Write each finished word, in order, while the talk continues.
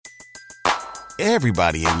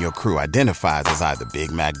Everybody in your crew identifies as either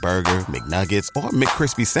Big Mac Burger, McNuggets, or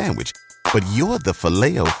McCrispy Sandwich. But you're the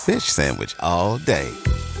Filet-O-Fish Sandwich all day.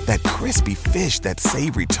 That crispy fish, that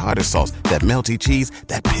savory tartar sauce, that melty cheese,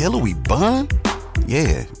 that pillowy bun.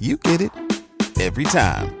 Yeah, you get it. Every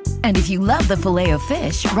time. And if you love the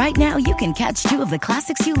Filet-O-Fish, right now you can catch two of the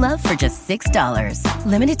classics you love for just $6.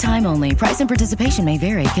 Limited time only. Price and participation may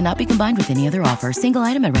vary. Cannot be combined with any other offer. Single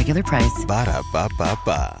item at regular price.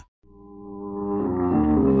 Ba-da-ba-ba-ba.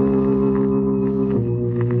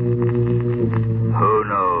 Who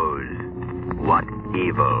knows what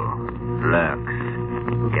evil lurks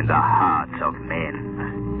in the hearts of men?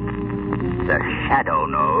 The Shadow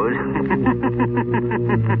knows.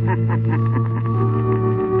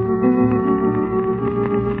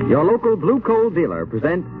 Your local Blue Coal dealer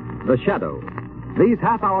presents The Shadow. These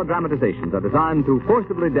half-hour dramatizations are designed to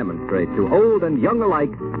forcibly demonstrate to old and young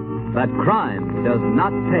alike that crime does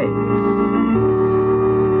not pay.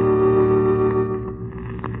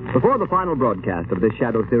 Before the final broadcast of this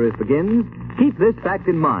Shadow series begins, keep this fact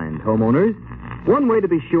in mind, homeowners. One way to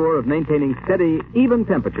be sure of maintaining steady, even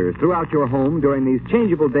temperatures throughout your home during these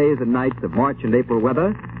changeable days and nights of March and April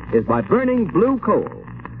weather is by burning Blue Coal.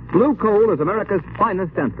 Blue Coal is America's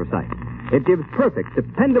finest anthracite. It gives perfect,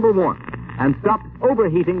 dependable warmth and stops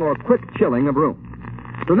overheating or quick chilling of rooms.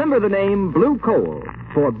 Remember the name Blue Coal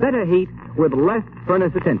for better heat with less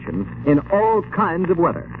furnace attention in all kinds of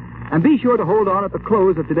weather. And be sure to hold on at the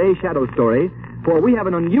close of today's Shadow story, for we have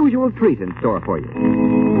an unusual treat in store for you.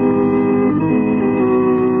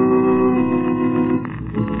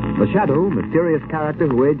 The Shadow, mysterious character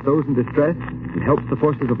who aids those in distress and helps the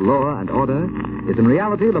forces of law and order, is in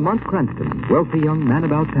reality Lamont Cranston, wealthy young man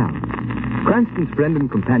about town. Cranston's friend and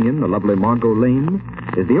companion, the lovely Margot Lane,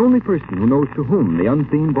 is the only person who knows to whom the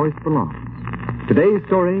unseen voice belongs. Today's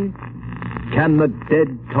story, Can the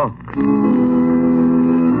Dead Talk?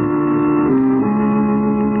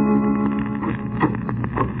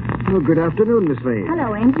 Oh, good afternoon, Miss Lane.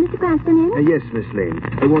 Hello, Ames. Mr. Cranston in? Yes, Miss Lane.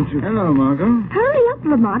 I want to... Hello, Margot. Hurry up,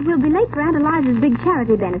 Lamont. We'll be late for Aunt Eliza's big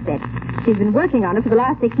charity benefit. She's been working on it for the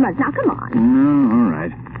last 6 months. Now, come on. Oh, all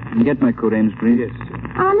right. Get my coat, Ames, please. Yes, sir.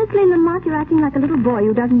 Honestly, Lamont, you're acting like a little boy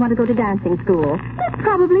who doesn't want to go to dancing school. You'd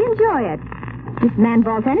probably enjoy it. This man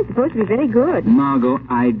Voltaire is supposed to be very good. Margot,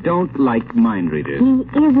 I don't like mind readers. He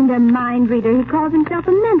isn't a mind reader. He calls himself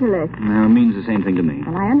a mentalist. Well, it means the same thing to me.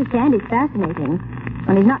 Well, I understand he's fascinating.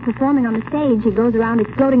 When he's not performing on the stage, he goes around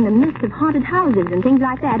exploding the myths of haunted houses and things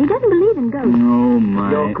like that. He doesn't believe in ghosts. Oh, my...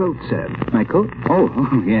 Your coat, sir. My coat? Oh,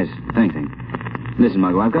 yes. Thanks. Listen,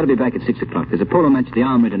 Margot, I've got to be back at 6 o'clock. There's a polo match at the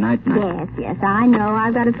Armory tonight. Yes, I know.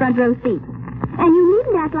 I've got a front row seat. And you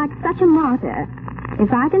needn't act like such a martyr.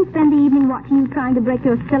 If I can spend the evening watching you trying to break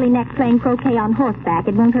your silly neck playing croquet on horseback,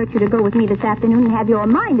 it won't hurt you to go with me this afternoon and have your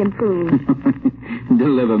mind improved.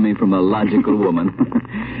 Deliver me from a logical woman.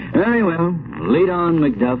 Very well. Lead on,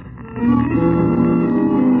 Macduff.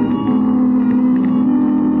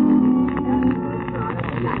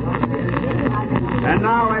 And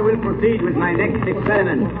now I will proceed with my next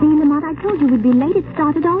experiment. See, Lamont, I told you we'd be late. It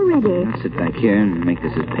started already. I'll sit back here and make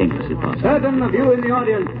this as painless as possible. Certain of you in the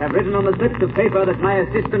audience have written on the slips of paper that my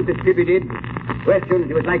assistant distributed questions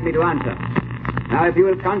you would like me to answer. Now, if you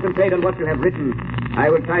will concentrate on what you have written, I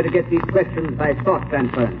will try to get these questions by thought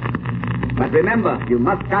transference. But remember, you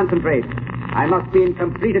must concentrate. I must be in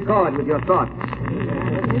complete accord with your thoughts.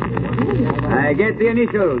 I get the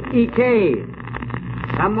initials, E.K.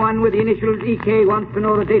 Someone with the initials E.K. wants to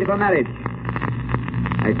know the date of her marriage.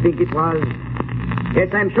 I think it was... Yes,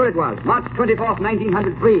 I'm sure it was. March 24th,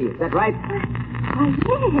 1903. Is that right? Yes,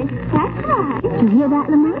 that's right. You hear that,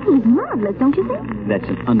 Lamont? He's marvelous, don't you think? That's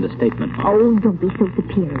an understatement. Oh, don't be so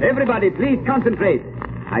superior. Everybody, please concentrate.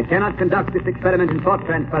 I cannot conduct this experiment in thought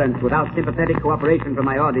transference without sympathetic cooperation from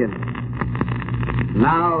my audience.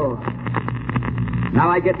 Now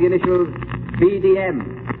I get the initials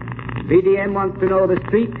BDM. BDM wants to know the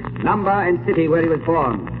street, number, and city where he was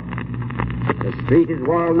born. The street is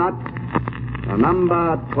Walnut. The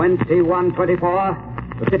number 2124.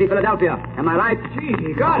 The city, Philadelphia. Am I right? Gee,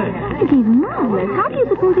 he got it. I think he's marvelous. How do you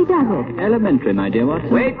suppose he does it? Elementary, my dear Watson.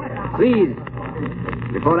 Wait, please.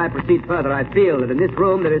 Before I proceed further, I feel that in this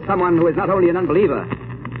room there is someone who is not only an unbeliever,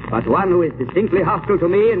 but one who is distinctly hostile to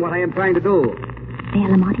me and what I am trying to do. There,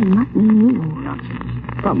 Lamont, he must mean you. Nonsense.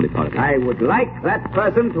 Probably part of it. I would like that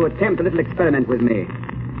person to attempt a little experiment with me.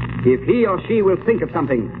 If he or she will think of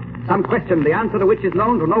something, some question, the answer to which is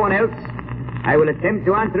known to no one else, I will attempt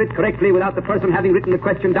to answer it correctly without the person having written the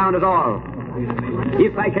question down at all.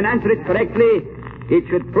 If I can answer it correctly, it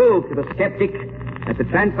should prove to the skeptic that the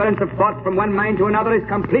transference of thought from one mind to another is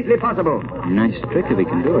completely possible. Nice trick if he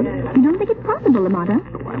can do it. You don't think it's possible, Lamont?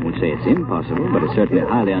 I won't say it's impossible, but it's certainly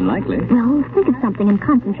highly unlikely. Well, think of something and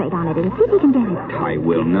concentrate on it and see if you can get it. I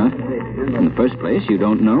will not. In the first place, you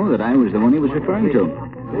don't know that I was the one he was referring to.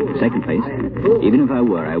 In the second place, even if I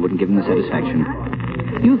were, I wouldn't give him the satisfaction.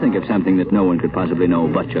 You think of something that no one could possibly know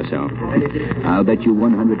but yourself. I'll bet you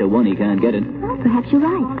 100 to 1 he can't get it. Well, perhaps you're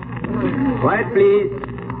right. Quiet, please.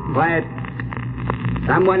 Quiet.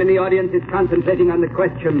 Someone in the audience is concentrating on the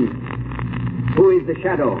question, who is the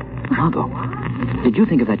shadow? Margot, did you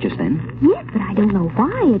think of that just then? Yes, but I don't know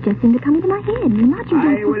why. It just seemed to come into my head.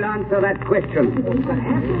 I will answer that question.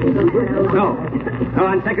 No,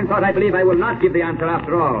 on second thought, I believe I will not give the answer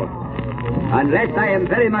after all. Unless I am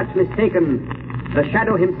very much mistaken, the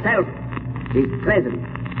shadow himself is present.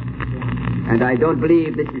 And I don't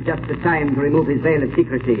believe this is just the time to remove his veil of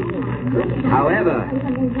secrecy. However,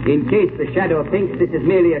 in case the shadow thinks this is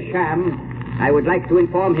merely a sham, I would like to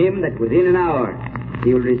inform him that within an hour,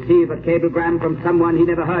 he will receive a cablegram from someone he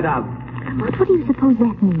never heard of. What do you suppose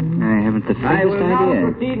that means? I haven't the I faintest will now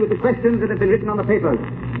idea. proceed with the questions that have been written on the papers.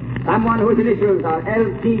 Someone whose initials are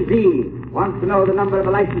LTZ wants to know the number of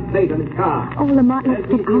a license plate on his car. Oh, Lamont, let's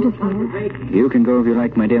get out of here. You can go if you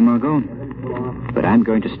like, my dear Margot. But I'm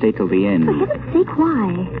going to stay till the end. For heaven's sake,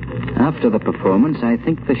 why? After the performance, I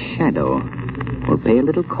think the shadow will pay a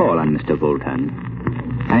little call on Mr. Voltan.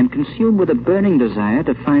 I'm consumed with a burning desire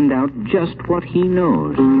to find out just what he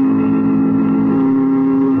knows.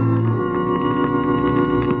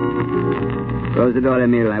 Close the door,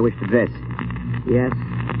 Emil. I wish to dress. Yes,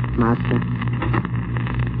 master.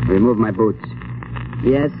 Remove my boots.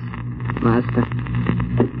 Yes, master.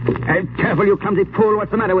 Careful, you clumsy fool.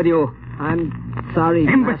 What's the matter with you? I'm sorry,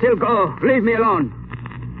 Imbecile, go. Leave me alone.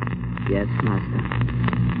 Yes, master.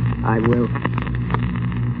 I will.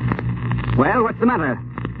 Well, what's the matter?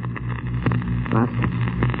 Master,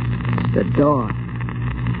 the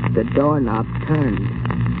doorknob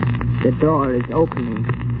turned. The door is opening,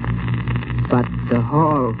 but the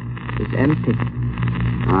hall is empty.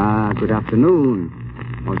 Ah, good afternoon.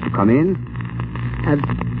 Won't you come in? Have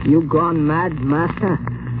you gone mad, master?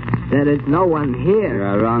 There is no one here. You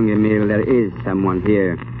are wrong, Emil. There is someone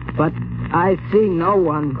here. But I see no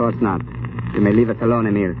one. Of course not. You may leave us alone,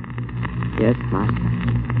 Emil. Yes, master.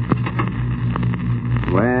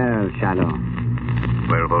 Well, Shadow.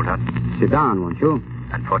 Well, Voltan? Sit down, won't you?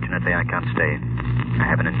 Unfortunately, I can't stay. I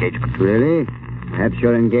have an engagement. Really? Perhaps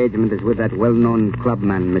your engagement is with that well-known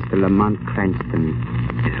clubman, Mr. Lamont Cranston.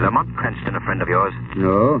 Is Lamont Cranston a friend of yours?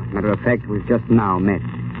 No. Matter of fact, we've just now met.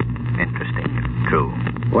 Interesting. True.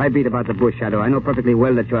 Why beat about the bush, Shadow? I know perfectly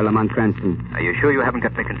well that you're Lamont Cranston. Are you sure you haven't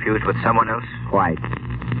got me confused with someone else? Quite.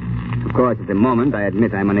 Of course, at the moment, I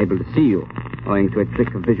admit I'm unable to see you, owing to a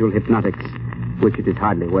trick of visual hypnotics, which it is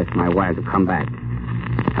hardly worth my while to come back.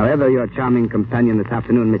 However, your charming companion this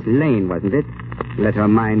afternoon, Miss Lane, wasn't it? Let her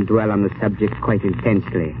mind dwell on the subject quite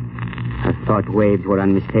intensely. Her thought waves were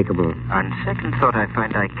unmistakable. On second thought, I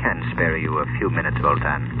find I can spare you a few minutes,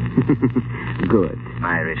 Voltan. Good.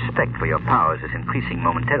 My respect for your powers is increasing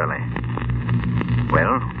momentarily.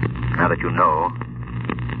 Well, now that you know,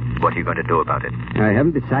 what are you going to do about it? I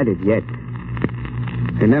haven't decided yet.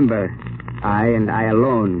 Remember, I and I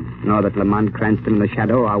alone know that Lamont Cranston and the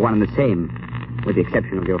Shadow are one and the same, with the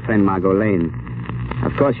exception of your friend Margot Lane.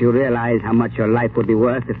 Of course, you realize how much your life would be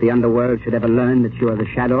worth if the underworld should ever learn that you are the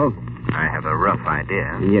Shadow. I have a rough idea.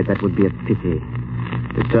 And yet that would be a pity.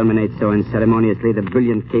 To terminate so unceremoniously the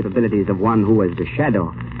brilliant capabilities of one who, as the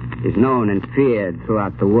Shadow, is known and feared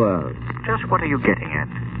throughout the world. Just what are you getting at?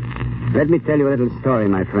 Let me tell you a little story,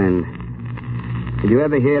 my friend. Did you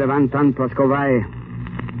ever hear of Anton Proskovai?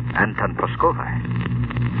 Anton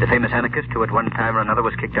Proskovai? The famous anarchist who at one time or another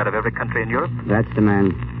was kicked out of every country in Europe? That's the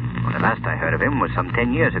man. Well, the last I heard of him was some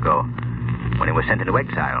 10 years ago, when he was sent into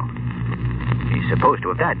exile. He's supposed to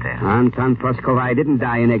have died there. Anton Proskovai didn't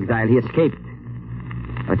die in exile. He escaped.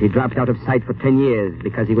 But he dropped out of sight for 10 years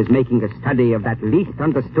because he was making a study of that least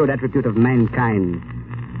understood attribute of mankind,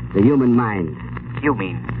 the human mind. You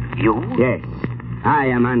mean you? Yes. I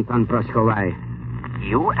am Anton Proskovai.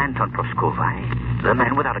 You, Anton Proskovai? The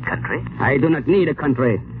man without a country? I do not need a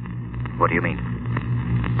country. What do you mean?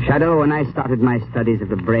 Shadow, when I started my studies of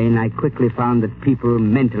the brain, I quickly found that people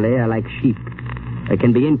mentally are like sheep. They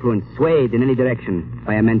can be influenced, swayed in any direction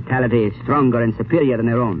by a mentality stronger and superior than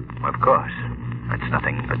their own. Of course. That's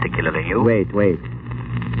nothing particularly new. Wait.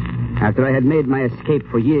 After I had made my escape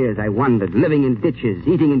for years, I wandered, living in ditches,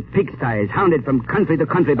 eating in pigsties, hounded from country to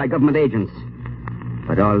country by government agents.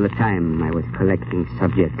 But all the time, I was collecting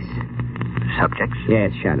subjects. Subjects?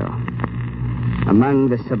 Yes, Shadow. Among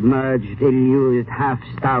the submerged, ill-used,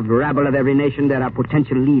 half-starved rabble of every nation, there are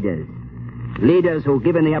potential leaders. Leaders who,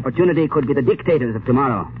 given the opportunity, could be the dictators of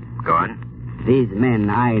tomorrow. Go on. These men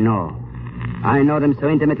I know. I know them so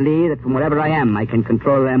intimately that from wherever I am, I can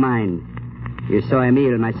control their minds. You saw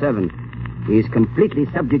Emile, my servant. He is completely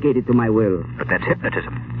subjugated to my will. But that's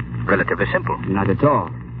hypnotism. Relatively simple. Not at all.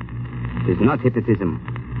 It is not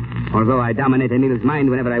hypnotism. Although I dominate Emile's mind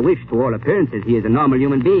whenever I wish, to all appearances, he is a normal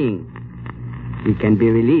human being. He can be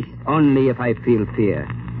released only if I feel fear.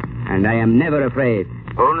 And I am never afraid.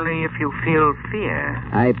 Only if you feel fear.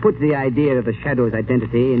 I put the idea of the Shadow's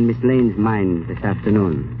identity in Miss Lane's mind this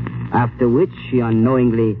afternoon. After which she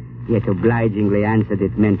unknowingly, yet obligingly answered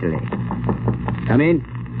it mentally. Come in.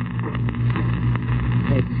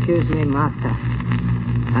 Excuse me, Master.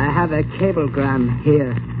 I have a cablegram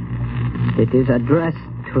here. It is addressed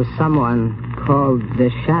to someone called the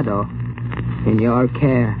Shadow. In your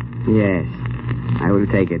care. Yes. I will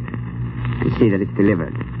take it. And see that it's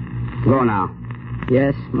delivered. Go now.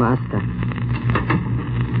 Yes, Master.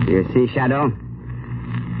 You see, Shadow?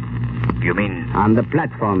 You mean... On the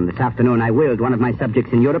platform this afternoon, I willed one of my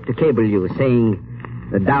subjects in Europe to cable you, saying,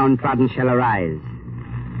 the downtrodden shall arise.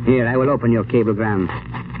 Here, I will open your cablegram.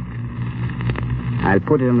 I'll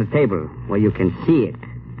put it on the table where you can see it.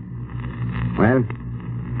 Well,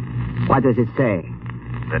 what does it say?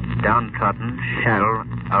 The downtrodden shall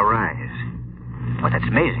arise. Well, that's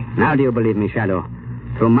amazing. Now do you believe me, Shadow?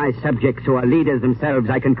 Through my subjects who are leaders themselves,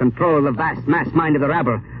 I can control the vast mass mind of the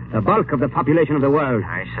rabble, the bulk of the population of the world.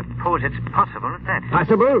 I suppose it's possible at that.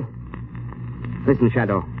 Possible? Listen,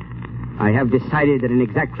 Shadow. I have decided that in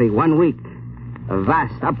exactly 1 week, a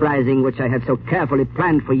vast uprising which I have so carefully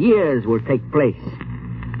planned for years will take place.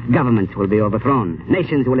 Governments will be overthrown.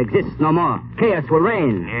 Nations will exist no more. Chaos will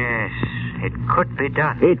reign. Yes, it could be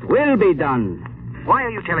done. It will be done. Why are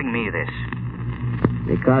you telling me this?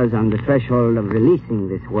 Because on the threshold of releasing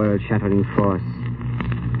this world-shattering force,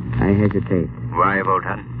 I hesitate. Why,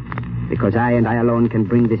 Voltan? Because I and I alone can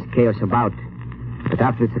bring this chaos about. But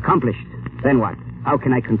after it's accomplished, then what? How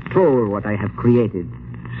can I control what I have created?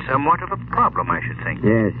 Somewhat of a problem, I should think.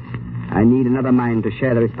 Yes. I need another mind to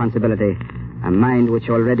share the responsibility. A mind which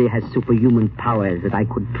already has superhuman powers that I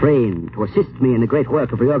could train to assist me in the great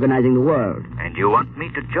work of reorganizing the world. And you want me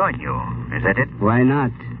to join you, is that it? Why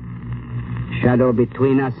not? Shadow,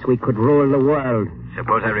 between us, we could rule the world.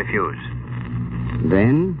 Suppose I refuse.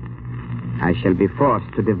 Then, I shall be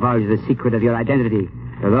forced to divulge the secret of your identity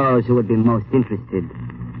to those who would be most interested.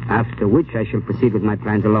 After which I shall proceed with my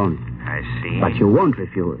plans alone. I see. But you won't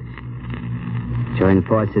refuse. Join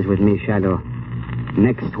forces with me, Shadow.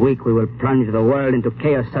 Next week we will plunge the world into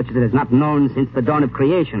chaos such as it has not known since the dawn of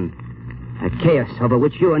creation. A chaos over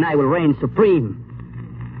which you and I will reign supreme.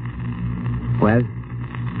 Well,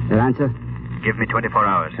 your answer? Give me 24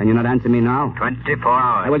 hours. Can you not answer me now? 24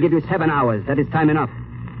 hours. I will give you 7 hours. That is time enough.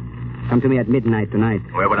 Come to me at midnight tonight.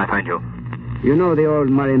 Where will I find you? You know the old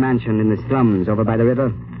Murray mansion in the slums over by the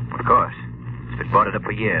river? Of course. It's been boarded up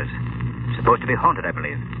for years. Supposed to be haunted, I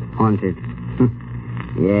believe. Haunted?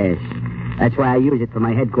 Yes. That's why I use it for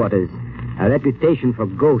my headquarters. A reputation for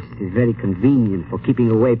ghosts is very convenient for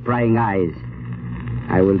keeping away prying eyes.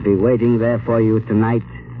 I will be waiting there for you tonight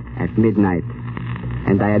at midnight.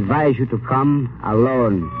 And I advise you to come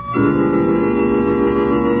alone.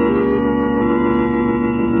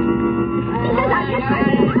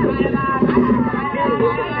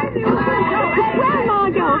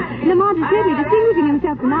 Lamont is really distinguishing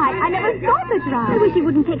himself tonight. I never thought this right. I wish he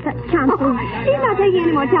wouldn't take such chances. He's not taking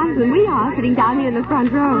any more chances than we are, sitting down here in the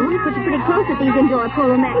front row. He puts you pretty close at these indoor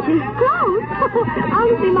polo matches. Close?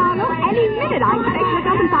 Honestly, Margot, any minute I expect to look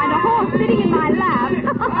up and find a horse sitting in my lap.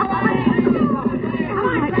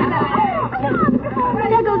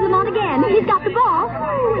 There goes Lamont again. He's got the ball.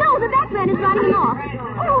 No, the backman is riding him off.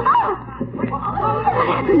 What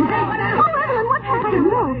happened? Oh, Evelyn, what happened? I don't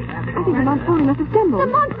know. I think Lamont's pony must have stumbled.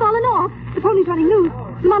 Lamont's fallen off. The pony's running loose.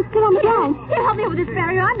 Lamont's still on the ground. Here, help me over this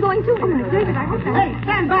barrier. I'm going to. Oh, my goodness, I hope so. Hey,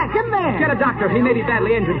 stand back. Come there. Get a doctor. He may be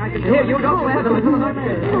badly injured. Here, you don't.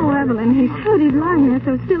 Oh, Evelyn, he's hurt. He's lying there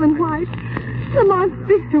so still and white. Lamont,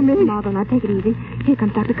 speak to me. Margot, now take it easy. Here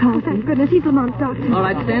comes Dr. Carlson. Oh, thank goodness, he's Lamont's doctor. All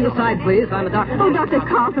right, stand aside, please. I'm a doctor. Oh, Dr.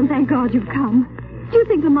 Carlson, thank God you've come. Do you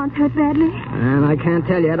think Lamont's hurt badly? And I can't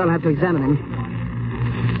tell yet. I'll have to examine him.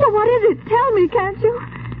 Well, what is it? Tell me, can't you?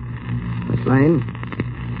 Miss Lane,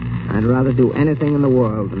 I'd rather do anything in the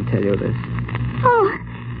world than tell you this. Oh.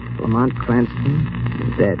 Lamont Cranston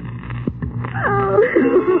is dead. Oh.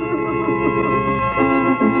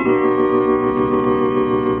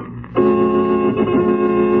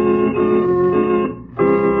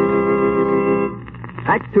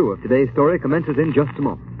 Act 2 of today's today's story commences in just a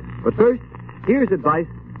moment. But first, here's advice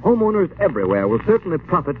homeowners everywhere will certainly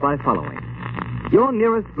profit by following. Your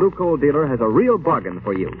nearest Blue Coal dealer has a real bargain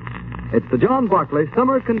for you. It's the John Barclay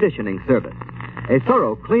Summer Conditioning Service, a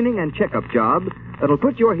thorough cleaning and checkup job that'll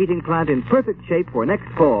put your heating plant in perfect shape for next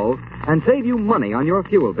fall and save you money on your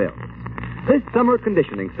fuel bills. This summer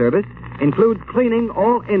conditioning service includes cleaning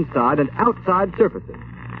all inside and outside surfaces,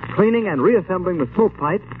 cleaning and reassembling the smoke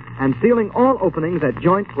pipe, and sealing all openings at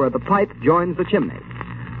joints where the pipe joins the chimney.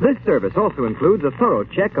 This service also includes a thorough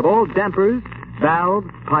check of all dampers, valves,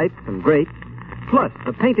 pipes, and grates, plus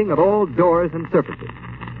the painting of all doors and surfaces.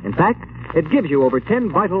 In fact, it gives you over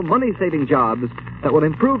 10 vital money-saving jobs that will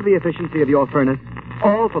improve the efficiency of your furnace,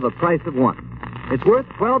 all for the price of one. It's worth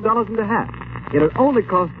 $12.50, yet it only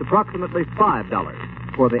costs approximately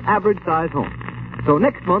 $5 for the average-size home. So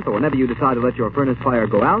next month, or whenever you decide to let your furnace fire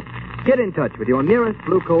go out, get in touch with your nearest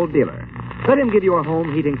Blue Coal dealer. Let him give your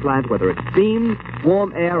home heating plant, whether it's steam,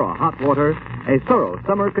 warm air, or hot water, a thorough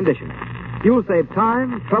summer conditioning. You'll save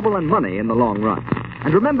time, trouble, and money in the long run.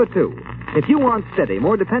 And remember, too, if you want steady,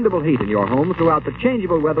 more dependable heat in your home throughout the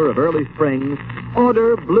changeable weather of early spring,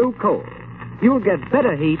 order Blue Coal. You'll get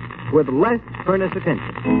better heat with less furnace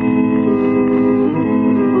attention.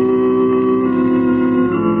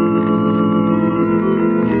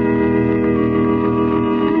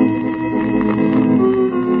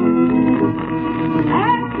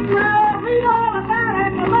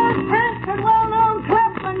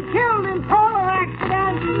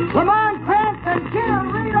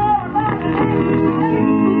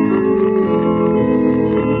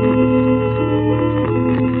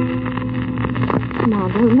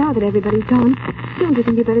 Everybody's gone. Don't you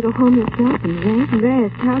think you better go home yourself and rest?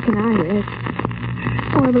 Rest? How can I rest?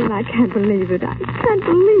 Oh, Evelyn, I can't believe it. I can't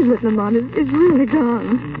believe it, Lamont is really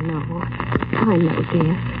gone. No. I know,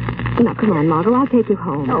 dear. Now, come on, Margot. I'll take you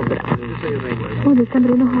home. Oh, but oh, there's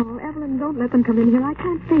somebody in the hall. Evelyn, don't let them come in here. I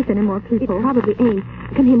can't face any more people. It probably ain't.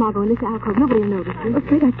 Come here, Margot, in this alcove. Nobody will notice you. I'm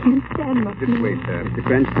afraid I can't stand much. This way, sir. Mr.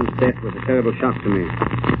 Cranston's death was a terrible shock to me.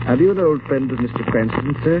 Are you an old friend of Mr.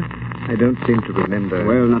 Cranston, sir? I don't seem to remember.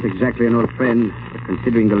 Well, not exactly an old friend, but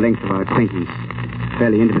considering the length of our acquaintance, a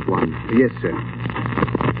fairly intimate one. Yes, sir.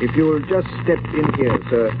 If you'll just step in here,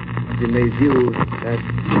 sir, you may view that...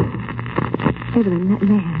 Evelyn, that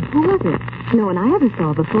man. Who was it? No one I ever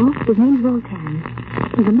saw before. His name's Voltaire.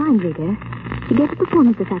 He's a mind reader. He gave a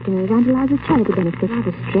performance this afternoon at Aunt Eliza's charity benefit.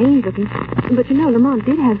 Rather strange looking. But you know, Lamont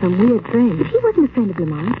did have some weird friends. He wasn't a friend of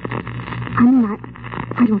Lamont. I mean,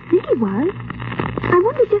 I don't think he was. I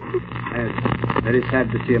wonder just... Yes, very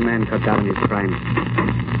sad to see a man cut down in his prime.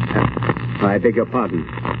 I beg your pardon.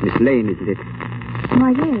 Miss Lane, isn't it?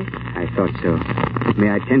 Why, yes. I thought so.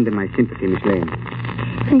 May I tender my sympathy, Miss Lane?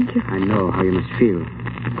 Thank you. I know how you must feel.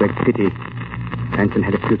 Great pity. Anson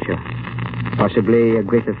had a future. Possibly a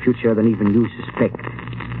greater future than even you suspect.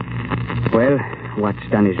 Well, what's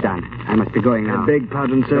done is done. I must be going now. I beg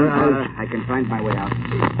pardon, sir. I can find my way out.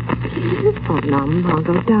 Oh, now,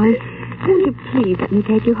 Margot, darling. Won't you please let me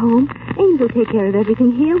take you home? Ames will take care of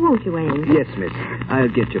everything here, won't you, Ames? Yes, miss. I'll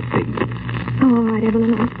get your things. All right,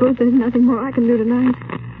 Evelyn. I suppose there's nothing more I can do tonight.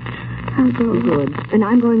 I'll go. Good. And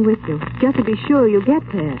I'm going with you, just to be sure you get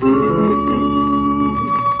there.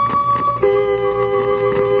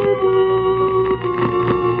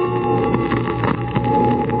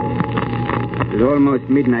 It's almost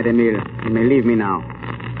midnight, Emile. You may leave me now.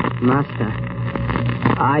 Master,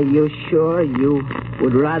 are you sure you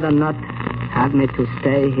would rather not have me to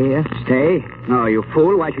stay here? Stay? No, you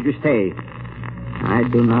fool. Why should you stay? I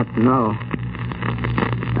do not know.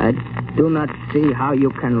 I do not see how you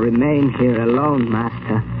can remain here alone,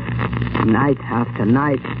 Master. Night after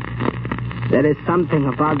night. There is something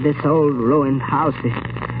about this old ruined house.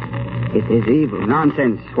 It is evil.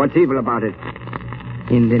 Nonsense. What's evil about it?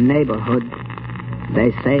 In the neighborhood,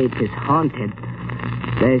 they say it is haunted.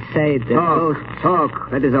 They say the ghost... Talk.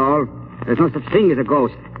 That is all. There's no such thing as a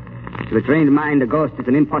ghost. To the trained mind, a ghost is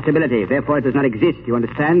an impossibility. Therefore, it does not exist. You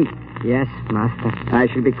understand? Yes, Master. I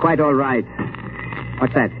shall be quite all right.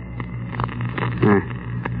 What's that?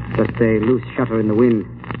 Just a loose shutter in the wind.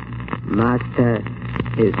 Master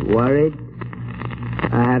is worried?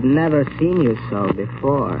 I have never seen you so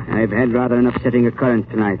before. I've had rather an upsetting occurrence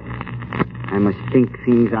tonight. I must think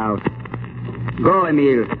things out. Go,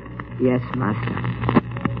 Emile. Yes, Master.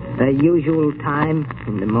 The usual time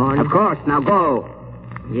in the morning? Of course. Now go.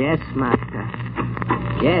 Yes, Master.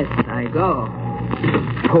 Yes, I go.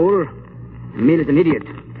 Fool. Emile is an idiot,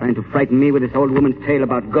 trying to frighten me with this old woman's tale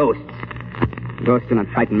about ghosts. Ghosts do not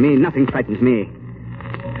frighten me. Nothing frightens me.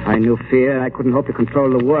 If I knew fear, I couldn't hope to control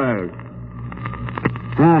the world.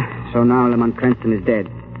 So now Lamont Cranston is dead.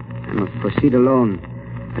 I must proceed alone.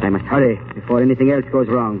 But I must hurry before anything else goes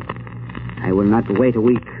wrong. I will not wait a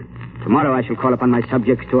week. Tomorrow I shall call upon my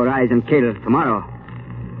subjects to arise and kill. Tomorrow.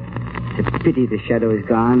 It's a pity the shadow is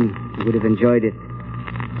gone. He would have enjoyed it.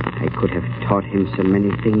 I could have taught him so many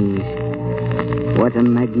things. What a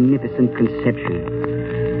magnificent conception.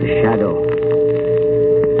 The shadow.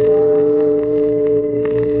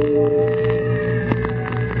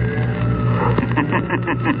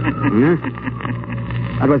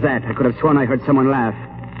 What was that? I could have sworn I heard someone laugh.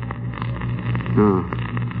 No.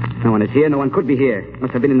 No one is here. No one could be here. It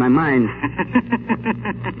must have been in my mind.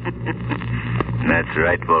 That's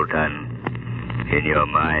right, Voltan. In your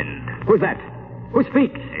mind. Who's that? Who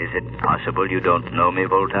speaks? Is it possible you don't know me,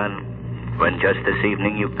 Voltan? When just this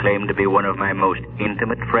evening you claimed to be one of my most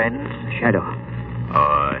intimate friends? Shadow.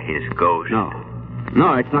 Or his ghost? No.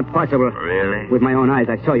 No, it's not possible. Really? With my own eyes,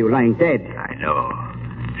 I saw you lying dead. I know.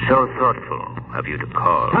 So thoughtful of you to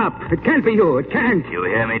call. Stop. It can't be you. It can't. You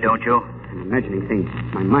hear me, don't you? I'm imagining things.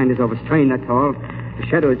 My mind is overstrained, that's all. The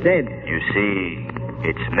shadow is dead. You see,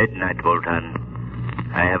 it's midnight, Voltan.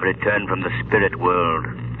 I have returned from the spirit world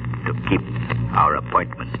to keep our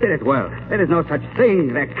appointment. Spirit world? There is no such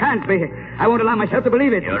thing. There can't be. I won't allow myself to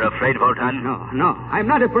believe it. You're afraid, Voltan? No, I'm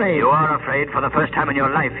not afraid. You are afraid for the first time in your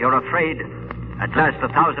life. You're afraid. At last, the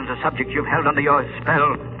thousands of subjects you've held under your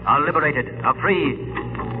spell are liberated, are free.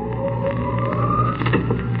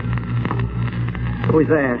 Who's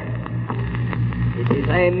there? It is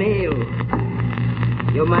Emil.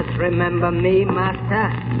 You must remember me,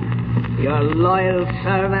 Master. Your loyal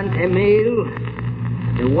servant, Emil.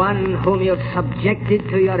 The one whom you've subjected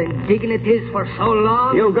to your indignities for so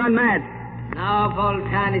long. You've gone mad. Now,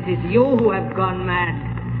 Voltan, it is you who have gone mad.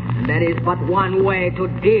 And there is but one way to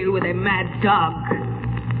deal with a mad dog.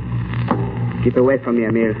 Keep away from me,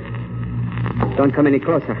 Emil. Don't come any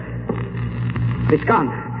closer. This gun.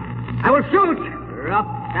 I will shoot. Drop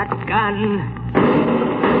that gun.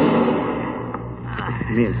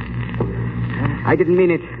 Emil. I didn't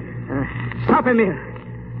mean it. Stop, Emil.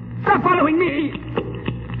 Stop following me.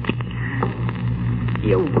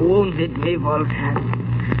 You wounded me,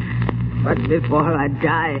 Voltan. But before I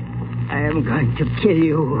die, I am going to kill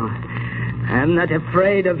you. I am not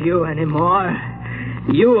afraid of you anymore.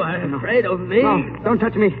 You are afraid of me. No, don't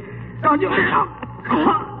touch me. Don't you...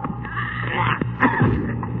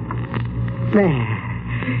 There.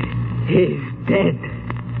 He's dead.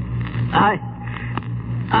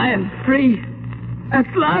 I am free. At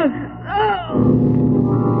last. Oh.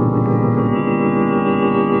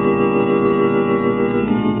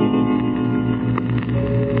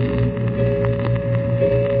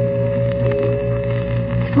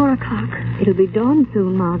 It'll be dawn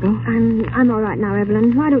soon, Margot. I'm all right now,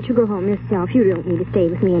 Evelyn. Why don't you go home yourself? You don't need to stay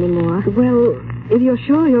with me anymore. Well, if you're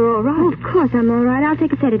sure you're all right. Oh, of course I'm all right. I'll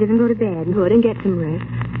take a sedative and go to bed. Good, and get some rest.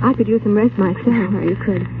 I could use some rest myself. Oh, you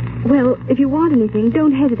could. Well, if you want anything,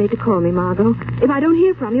 don't hesitate to call me, Margot. If I don't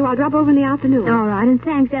hear from you, I'll drop over in the afternoon. All right, and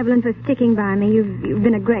thanks, Evelyn, for sticking by me. You've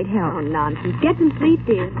been a great help. Oh, nonsense. Get some sleep,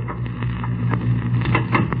 dear.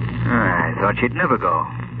 I thought you'd never go.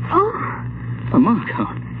 Oh, Margot,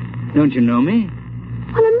 don't you know me?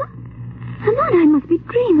 Well, Lamont, I must be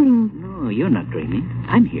dreaming. No, you're not dreaming.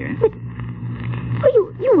 I'm here. But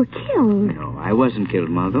you were killed. No, I wasn't killed,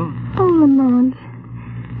 Margot. Oh, Lamont.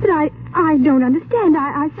 But I don't understand.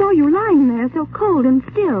 I saw you lying there so cold and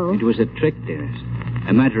still. It was a trick, dearest.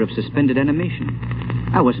 A matter of suspended animation.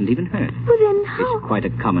 I wasn't even hurt. Well, then how... It's quite a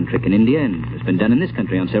common trick in India, and it's been done in this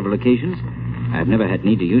country on several occasions. I've never had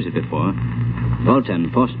need to use it before.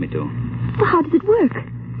 Voltan forced me to. Well, how does it work?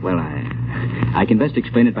 Well, I can best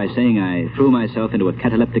explain it by saying I threw myself into a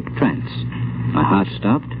cataleptic trance. My heart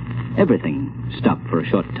stopped. Everything stopped for a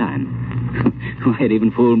short time. Why, it even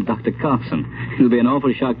fooled Dr. Carlson. It'll be an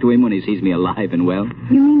awful shock to him when he sees me alive and well.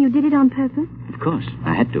 You mean you did it on purpose? Of course,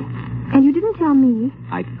 I had to. And you didn't tell me?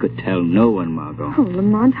 I could tell no one, Margot. Oh,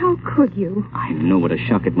 Lamont, how could you? I know what a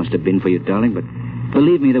shock it must have been for you, darling, but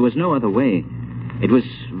believe me, there was no other way. It was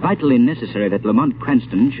vitally necessary that Lamont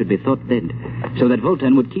Cranston should be thought dead, so that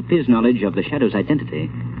Voltan would keep his knowledge of the Shadow's identity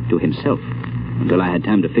to himself until I had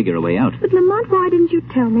time to figure a way out. But, Lamont, why didn't you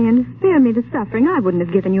tell me and spare me the suffering? I wouldn't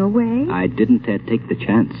have given you away. I didn't dare take the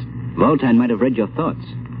chance. Voltan might have read your thoughts.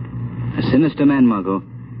 A sinister man, Margot,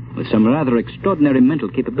 with some rather extraordinary mental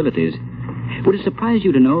capabilities. Would it surprise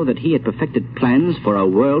you to know that he had perfected plans for a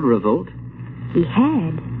world revolt? He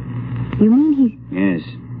had? You mean he... Yes.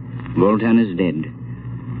 Voltan is dead.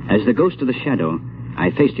 As the ghost of the Shadow, I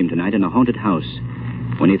faced him tonight in a haunted house.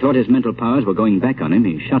 When he thought his mental powers were going back on him,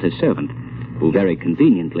 he shot his servant, who very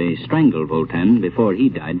conveniently strangled Voltan before he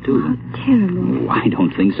died, too. Oh, terrible. Oh, I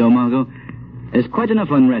don't think so, Margot. There's quite enough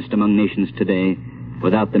unrest among nations today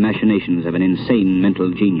without the machinations of an insane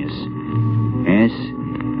mental genius. Yes,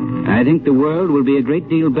 I think the world will be a great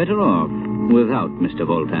deal better off without Mr.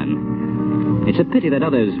 Voltan. It's a pity that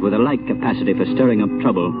others with a like capacity for stirring up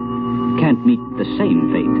trouble can't meet the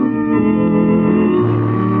same fate.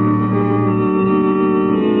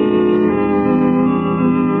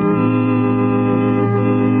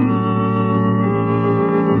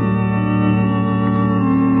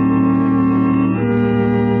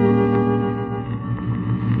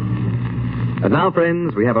 And now,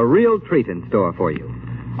 friends, we have a real treat in store for you.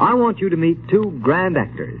 I want you to meet two grand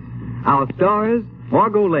actors. Our stars,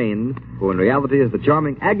 Margot Lane, who in reality is the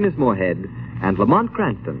charming Agnes Moorehead, and Lamont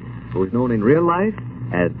Cranston, who is known in real life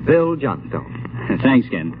as Bill Johnstone. Thanks,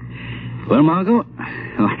 Ken. Well, Margot,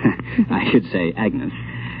 I should say Agnes,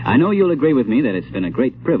 I know you'll agree with me that it's been a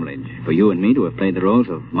great privilege for you and me to have played the roles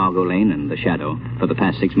of Margot Lane and the Shadow for the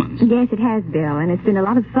past 6 months. Yes, it has, Bill, and it's been a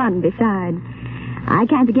lot of fun besides. I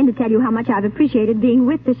can't begin to tell you how much I've appreciated being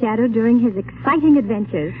with the Shadow during his exciting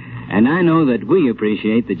adventures. And I know that we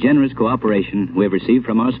appreciate the generous cooperation we've received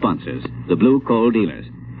from our sponsors, the Blue Coal Dealers,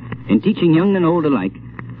 in teaching young and old alike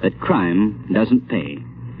that crime doesn't pay.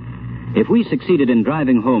 If we succeeded in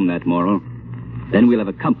driving home that moral, then we'll have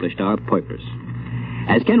accomplished our purpose.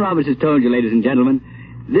 As Ken Roberts has told you, ladies and gentlemen,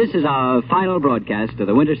 this is our final broadcast of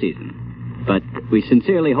the winter season. But we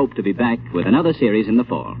sincerely hope to be back with another series in the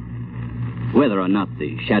fall. Whether or not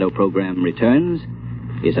the Shadow program returns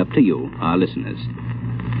is up to you, our listeners.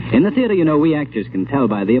 In the theater, you know, we actors can tell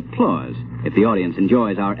by the applause if the audience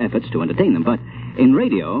enjoys our efforts to entertain them. But in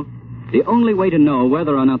radio, the only way to know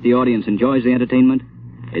whether or not the audience enjoys the entertainment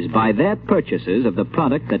is by their purchases of the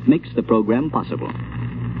product that makes the program possible,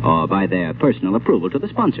 or by their personal approval to the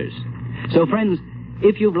sponsors. So, friends,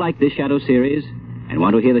 if you've liked this Shadow series and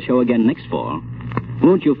want to hear the show again next fall,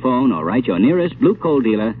 won't you phone or write your nearest Blue Coal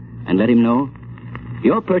dealer and let him know?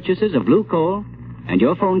 Your purchases of Blue Coal and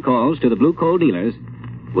your phone calls to the Blue Coal dealers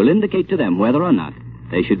will indicate to them whether or not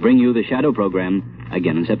they should bring you the Shadow program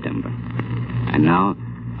again in September. And now,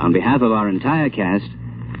 on behalf of our entire cast,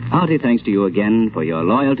 hearty thanks to you again for your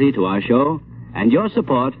loyalty to our show and your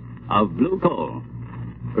support of Blue Coal.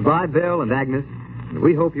 Goodbye, Bill and Agnes, and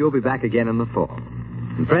we hope you'll be back again in the fall.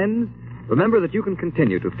 And friends, remember that you can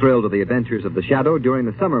continue to thrill to the adventures of the Shadow during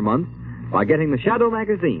the summer months by getting the Shadow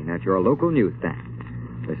magazine at your local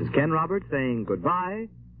newsstand. This is Ken Roberts saying goodbye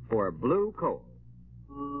for Blue Coal.